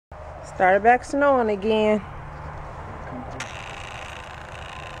Started back snowing again.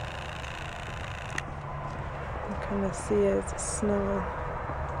 You kind of see it's snowing.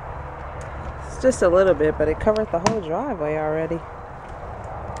 It's just a little bit, but it covered the whole driveway already.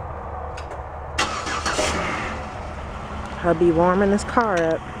 I'll be warming this car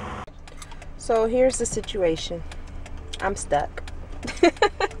up. So here's the situation. I'm stuck.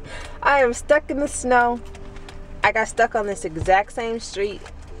 I am stuck in the snow. I got stuck on this exact same street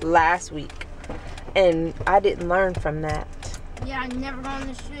last week, and I didn't learn from that. Yeah, I'm never going on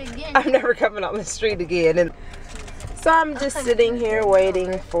the street again. I'm never coming on the street again. And so I'm just sitting here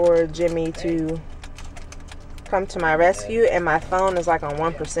waiting for Jimmy to come to my rescue, and my phone is like on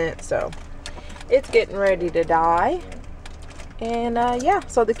 1%, so it's getting ready to die. And yeah,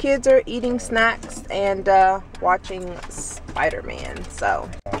 so the kids are eating snacks and watching Spider-Man, so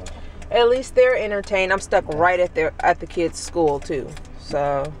at least they're entertained. I'm stuck right at the kids' school too,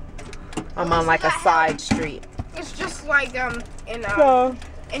 so I'm on like a side street. It's just like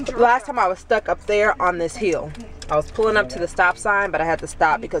Last time I was stuck up there on this hill. I was pulling up to the stop sign, but I had to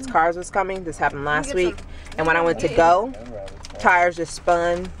stop because cars was coming. This happened last week, and when I went to go, tires just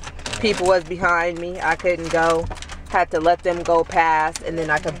spun. People was behind me. I couldn't go. Had to let them go past, and then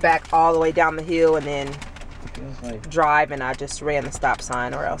I could back all the way down the hill and then drive, and I just ran the stop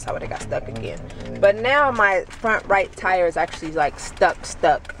sign, or else I would have got stuck again. But now my front right tire is actually like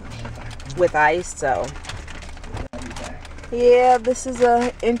stuck with ice, so yeah, this is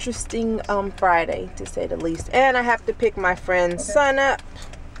a interesting Friday to say the least. And I have to pick my friend's son up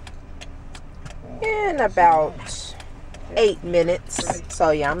in about 8 minutes,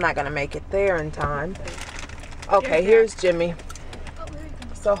 so yeah, I'm not gonna make it there in time. Okay, here's Jimmy.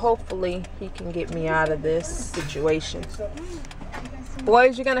 So hopefully he can get me out of this situation.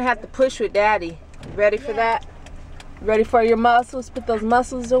 Boys, you're gonna have to push with Daddy. You ready for that? Ready for your muscles? Put those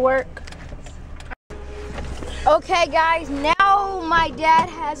muscles to work. Okay guys, now my dad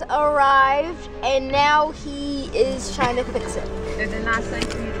has arrived and now he is trying to fix it. Is it not safe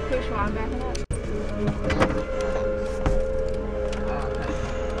for you to push while I'm backing up?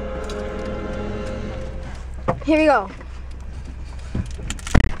 Here we go.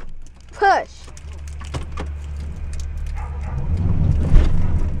 Push.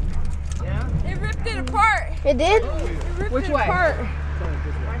 Yeah. It ripped it apart. It did? It ripped Which it way? Apart. Right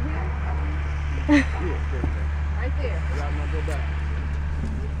here? Right there.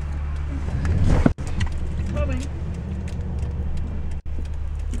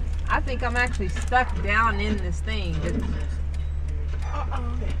 I think I'm actually stuck down in this thing.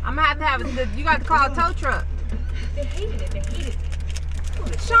 I'm gonna have to you got to call a tow truck. They hated it.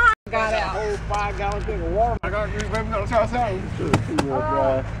 Sean got out. A whole 5-gallon thing of water. I got to baby no outside.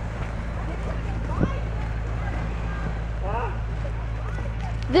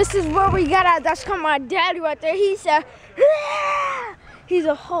 This is where we got out. That's called my daddy right there. He said, "Ah!" He's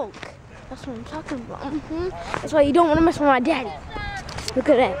a Hulk. That's what I'm talking about. That's why you don't want to mess with my daddy. Look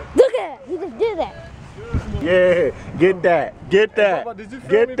at that. Look at that. He just did that. Yeah, get that. Get that. Did you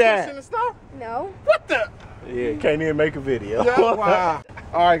film Get me that. pushing the snow? No. What the? Yeah, can't even make a video. Yeah, wow.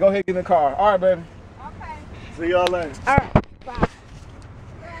 All right, go ahead, get in the car. All right, baby. Okay. See y'all later. All right. Bye.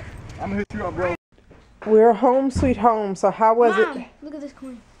 I'm gonna hit you up, bro. We're home sweet home. So how was Mom, it? look at this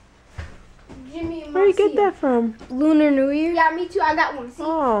coin. Jimmy and Where you get Marcia. that from? Lunar New Year. Yeah, me too. I got one. See?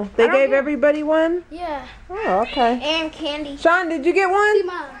 Oh, they gave everybody one? Yeah. Oh, okay. And candy. Sean, did you get one?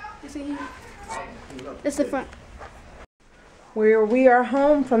 See, Mom. That's the front. We are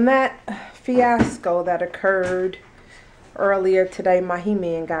home from that fiasco that occurred earlier today. My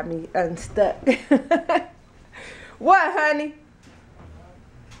He-Man got me unstuck. What, honey?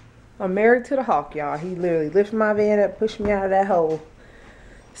 I'm married to the Hawk, y'all. He literally lifted my van up, pushed me out of that hole.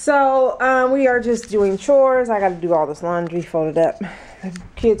 So we are just doing chores. I got to do all this laundry, folded up. The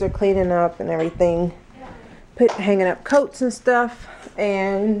kids are cleaning up and everything, hanging up coats and stuff.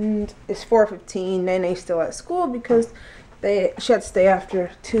 And it's 4:15. Nene's still at school because she had to stay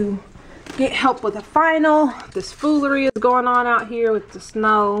after to get help with a final. This foolery is going on out here with the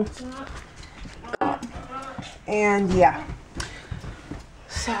snow. And yeah.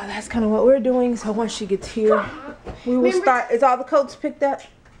 So that's kind of what we're doing. So once she gets here, we will start. Is all the coats picked up?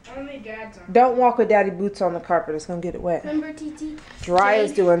 Only Dad's on. Don't walk with Daddy boots on the carpet. It's going to get it wet. Remember TT?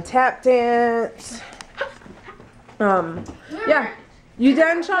 Drya's doing tap dance. Yeah. You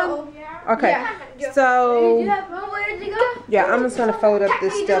done, Sean? Okay. Yeah. So, Where did you go? yeah, I'm just going to fold up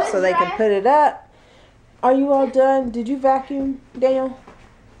this stuff so they can put it up. Are you all done? Did you vacuum, Daniel?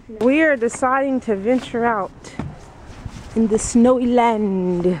 No. We are deciding to venture out in the snowy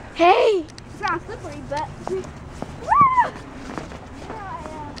land. Hey! It's not slippery, but...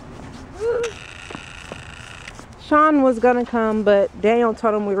 Sean was gonna come, but Daniel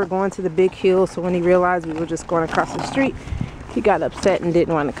told him we were going to the big hill, so when he realized we were just going across the street, he got upset and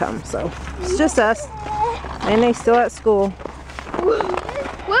didn't want to come. So it's just us, and they still at school. What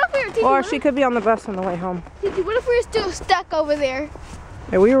if we were, Titi, Or she could be on the bus on the way home. Titi, what if we were still stuck over there?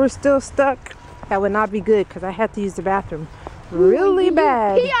 If we were still stuck, that would not be good because I had to use the bathroom really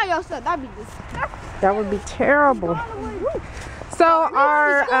bad. Pee on yourself, that'd be disgusting. That would be terrible. So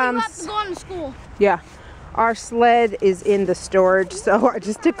our going to school. yeah, our sled is in the storage. So I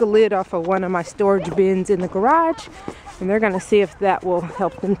just took a lid off of one of my storage bins in the garage, and they're gonna see if that will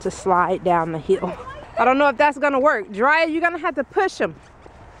help them to slide down the hill. I don't know if that's gonna work. Jiraiya, you're gonna have to push them.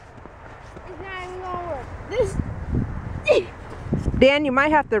 It's not even gonna work. This. Dan, you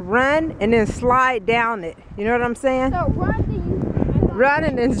might have to run and then slide down it. You know what I'm saying? So run to you. Run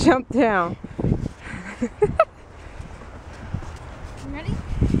and then jump down. Ready?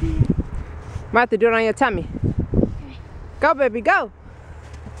 Might have to do it on your tummy. Okay. Go, baby, go.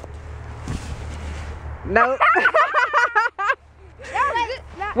 No.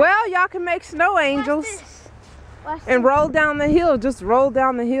 Well, y'all can make snow angels and roll down the hill. Just roll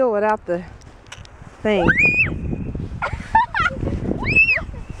down the hill without the thing.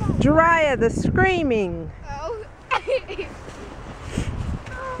 Jiraiya, the screaming. Oh.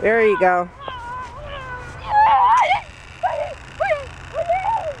 There you go.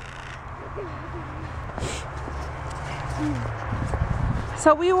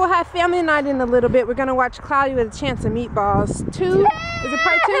 So we will have family night in a little bit. We're gonna watch Cloudy with a Chance of Meatballs 2. Is it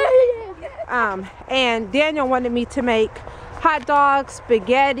part 2? And Daniel wanted me to make hot dogs,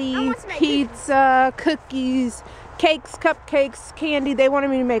 spaghetti, pizza, cookies, cakes, cupcakes, candy. They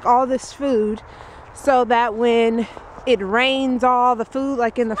wanted me to make all this food so that when it rains all the food,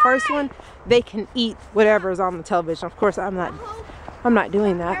 like in the first one, they can eat whatever is on the television. Of course, I'm not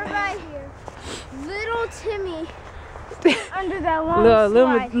doing that. Everybody here. Little Timmy under that long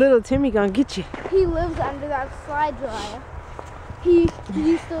slide. Little Timmy gonna get you. He lives under that slide, Jiraiya. He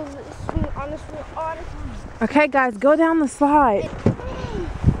used to swing on the swing all the time. Okay, guys, go down the slide.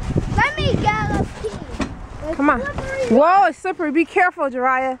 Let me get up here. Come on. Whoa, it's slippery. Be careful,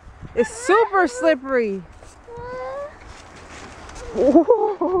 Jiraiya. It's super slippery.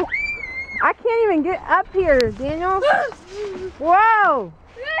 Whoa. I can't even get up here, Daniel. Whoa.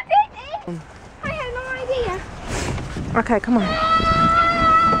 I had no idea. Okay, come on.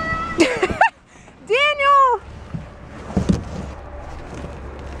 Daniel!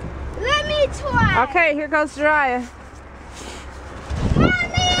 Let me try. Okay, here goes Jiraiya.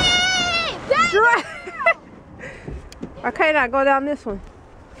 Mommy! Jiraiya! Okay, now go down this one.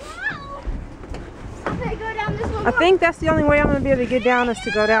 Okay, go down this one. I think that's the only way I'm going to be able to get down is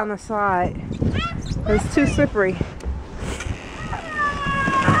to go down the slide. It's too slippery.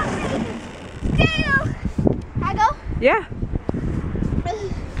 I go? Yeah. This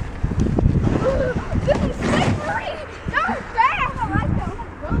is slippery. That was fast. I like that.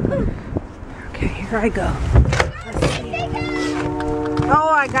 Okay, here I go. Let's see. Oh,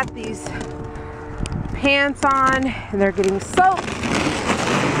 I got these pants on and they're getting soaked.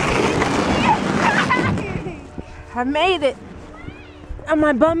 I made it. And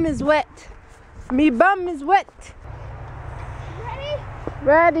my bum is wet. Me bum is wet. Ready?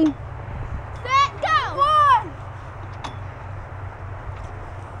 Ready. Set, go. 1,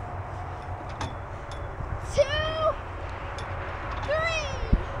 2, 3,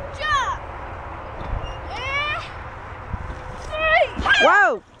 jump. Yeah. 3.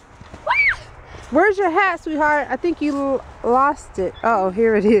 Whoa. Where's your hat, sweetheart? I think you lost it. Oh,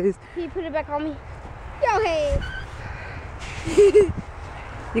 here it is. Can you put it back on me? Go ahead.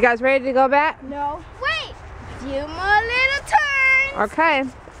 You guys ready to go back? No. Wait. Few more little turns. Okay.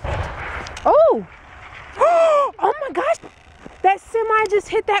 Oh. Oh my gosh. That semi just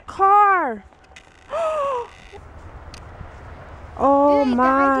hit that car. Oh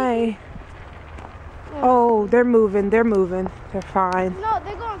my. Oh, they're moving. They're moving. They're fine. No,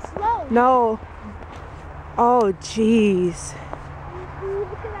 they're going slow. No. Oh, jeez.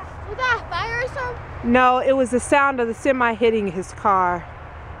 Was that a fire or something? No, it was the sound of the semi hitting his car.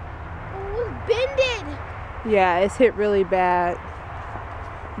 It was bended. Yeah, it's hit really bad.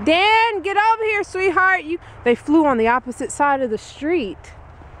 Dan, get over here, sweetheart. They flew on the opposite side of the street.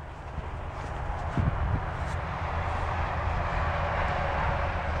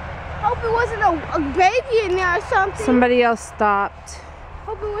 Hope it wasn't a baby in there or something. Somebody else stopped.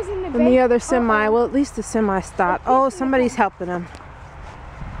 Hope it wasn't a baby. And the other semi, well, at least the semi stopped. Oh, somebody's helping him.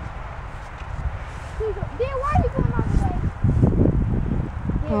 Dan, why are you going all the way?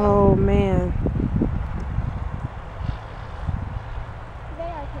 Dan, Oh, man. they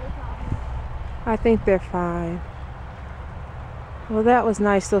are okay, Tom. I think they're fine. Well, that was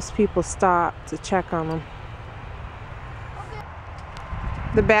nice. Those people stopped to check on them.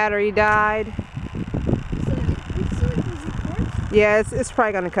 The battery died. Yeah, it's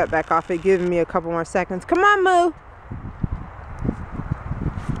probably going to cut back off. It's giving me a couple more seconds. Come on, Moo.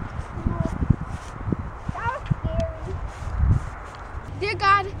 Dear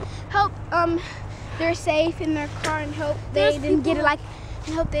God, help they're safe in their car and hope they didn't get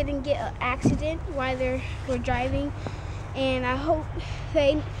an accident while they were driving. And I hope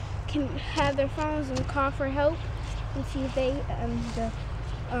they can have their phones and call for help and see if they the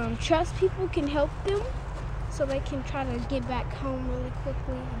trust people can help them so they can try to get back home really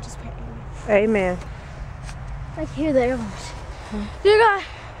quickly and just pray. Amen. I hear their voice. Dear God,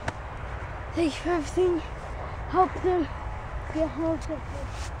 thank you for everything. Help them get home quickly.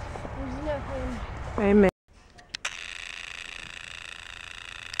 There's nothing. Amen.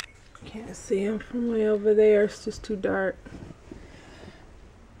 Can't see him from way over there. It's just too dark.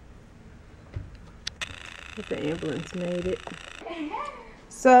 But the ambulance made it.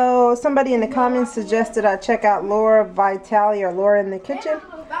 So somebody in the comments suggested I check out Laura Vitale or Laura in the Kitchen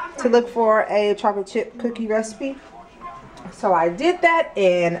to look for a chocolate chip cookie recipe. So I did that,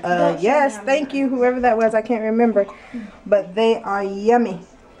 and yes, thank you, whoever that was. I can't remember, but they are yummy.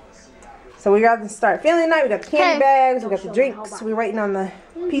 So we got to start family night. We got the candy bags, we got the drinks, we're waiting on the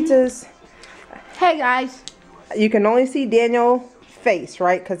pizzas. Hey guys. You can only see Daniel's face,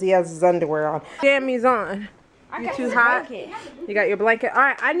 right? Because he has his underwear on. Jammies on. You too hot? You got your blanket?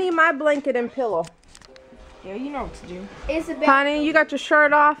 Alright, I need my blanket and pillow. Yeah, you know what to do. Honey, you got your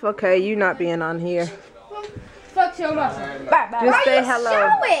shirt off? Okay, you not being on here. Fuck show up. Just say hello.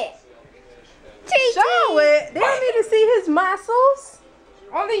 Show it. Show it. They don't need to see his muscles.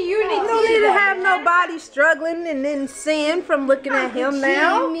 Only you need You don't need to have nobody struggling and then sin from looking at him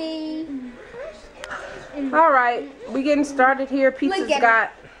now. Alright, we getting started here. Pizza's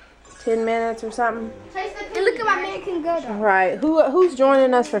got 10 minutes or something. And look at my American Girl. Alright, who's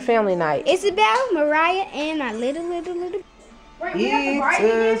joining us for family night? Isabel, Mariah, and my little.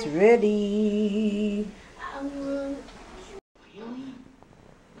 Pizza's ready.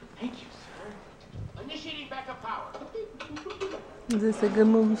 Thank you, sir. Initiating backup power. Is this a good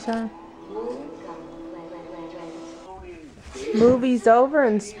movie, Sean? Movie's over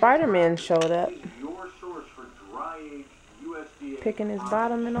and Spider-Man showed up. Picking his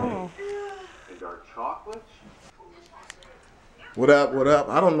bottom and all. And our chocolates. What up, what up?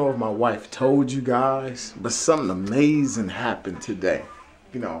 I don't know if my wife told you guys, but something amazing happened today.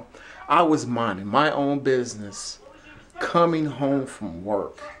 You know, I was minding my own business, coming home from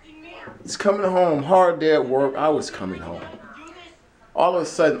work. It's coming home, hard day at work, I was coming home. All of a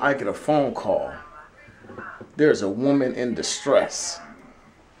sudden, I get a phone call. There's a woman in distress.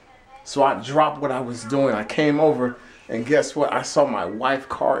 So I dropped what I was doing. I came over, and guess what? I saw my wife's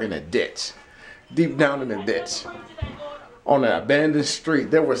car in a ditch, deep down in the ditch, on an abandoned street.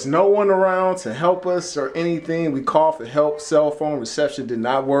 There was no one around to help us or anything. We called for help. Cell phone reception did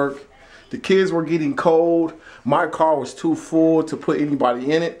not work. The kids were getting cold. My car was too full to put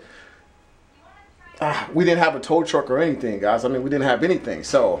anybody in it. We didn't have a tow truck or anything, guys. I mean, we didn't have anything.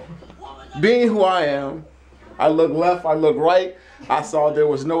 So, being who I am, I looked left, I looked right. I saw there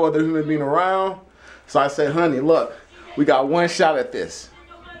was no other human being around. So I said, honey, look, we got one shot at this.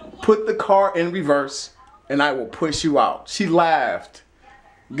 Put the car in reverse and I will push you out. She laughed,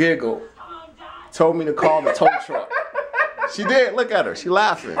 giggled, told me to call the tow truck. She did. Look at her. She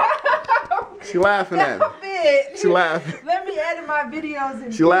laughing. She laughing at me. She laughing. Let me edit my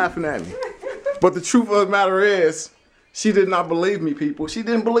videos. She laughing at me. But the truth of the matter is, she did not believe me, people. She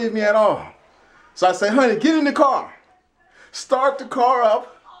didn't believe me at all. So I said, honey, get in the car. Start the car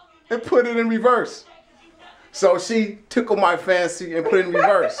up and put it in reverse. So she tickled my fancy and put it in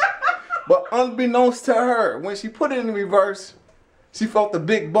reverse. But unbeknownst to her, when she put it in reverse, she felt the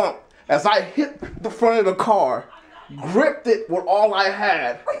big bump. As I hit the front of the car, gripped it with all I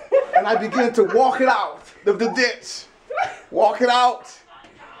had, and I began to walk it out of the ditch. Walk it out.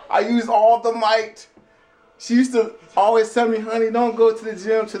 I used all the might. She used to always tell me, honey, don't go to the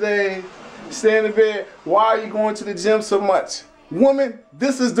gym today. Stay in the bed. Why are you going to the gym so much? Woman,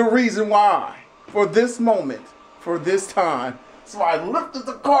 this is the reason why. For this moment, for this time. So I lifted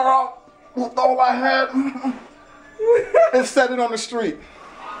the car up with all I had and set it on the street.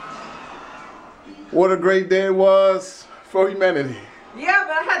 What a great day it was for humanity. Yeah,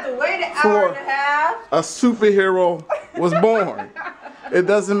 but I had to wait an hour and a half. A superhero was born. It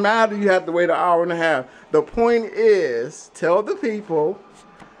doesn't matter you have to wait an hour and a half. The point is, tell the people,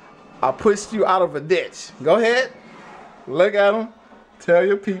 I pushed you out of a ditch. Go ahead. Look at them. Tell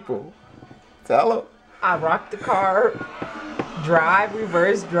your people. Tell them. I rocked the car drive,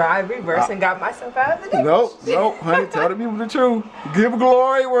 reverse, and got myself out of the ditch. Nope, honey, tell the people the truth. Give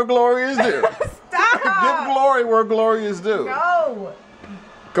glory where glory is due. Stop! Give glory where glory is due. No!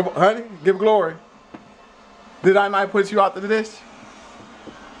 Come on, honey, give glory. Did I not put you out the ditch?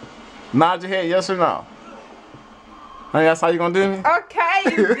 Nod your head, yes or no? Honey, that's how you gonna do me? Okay,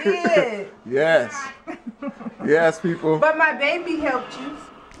 you did. Yes. Yes, people. But my baby helped you.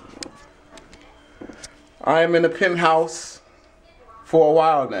 I am in the penthouse for a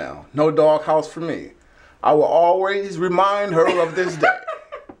while now. No doghouse for me. I will always remind her of this day.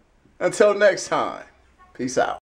 Until next time, peace out.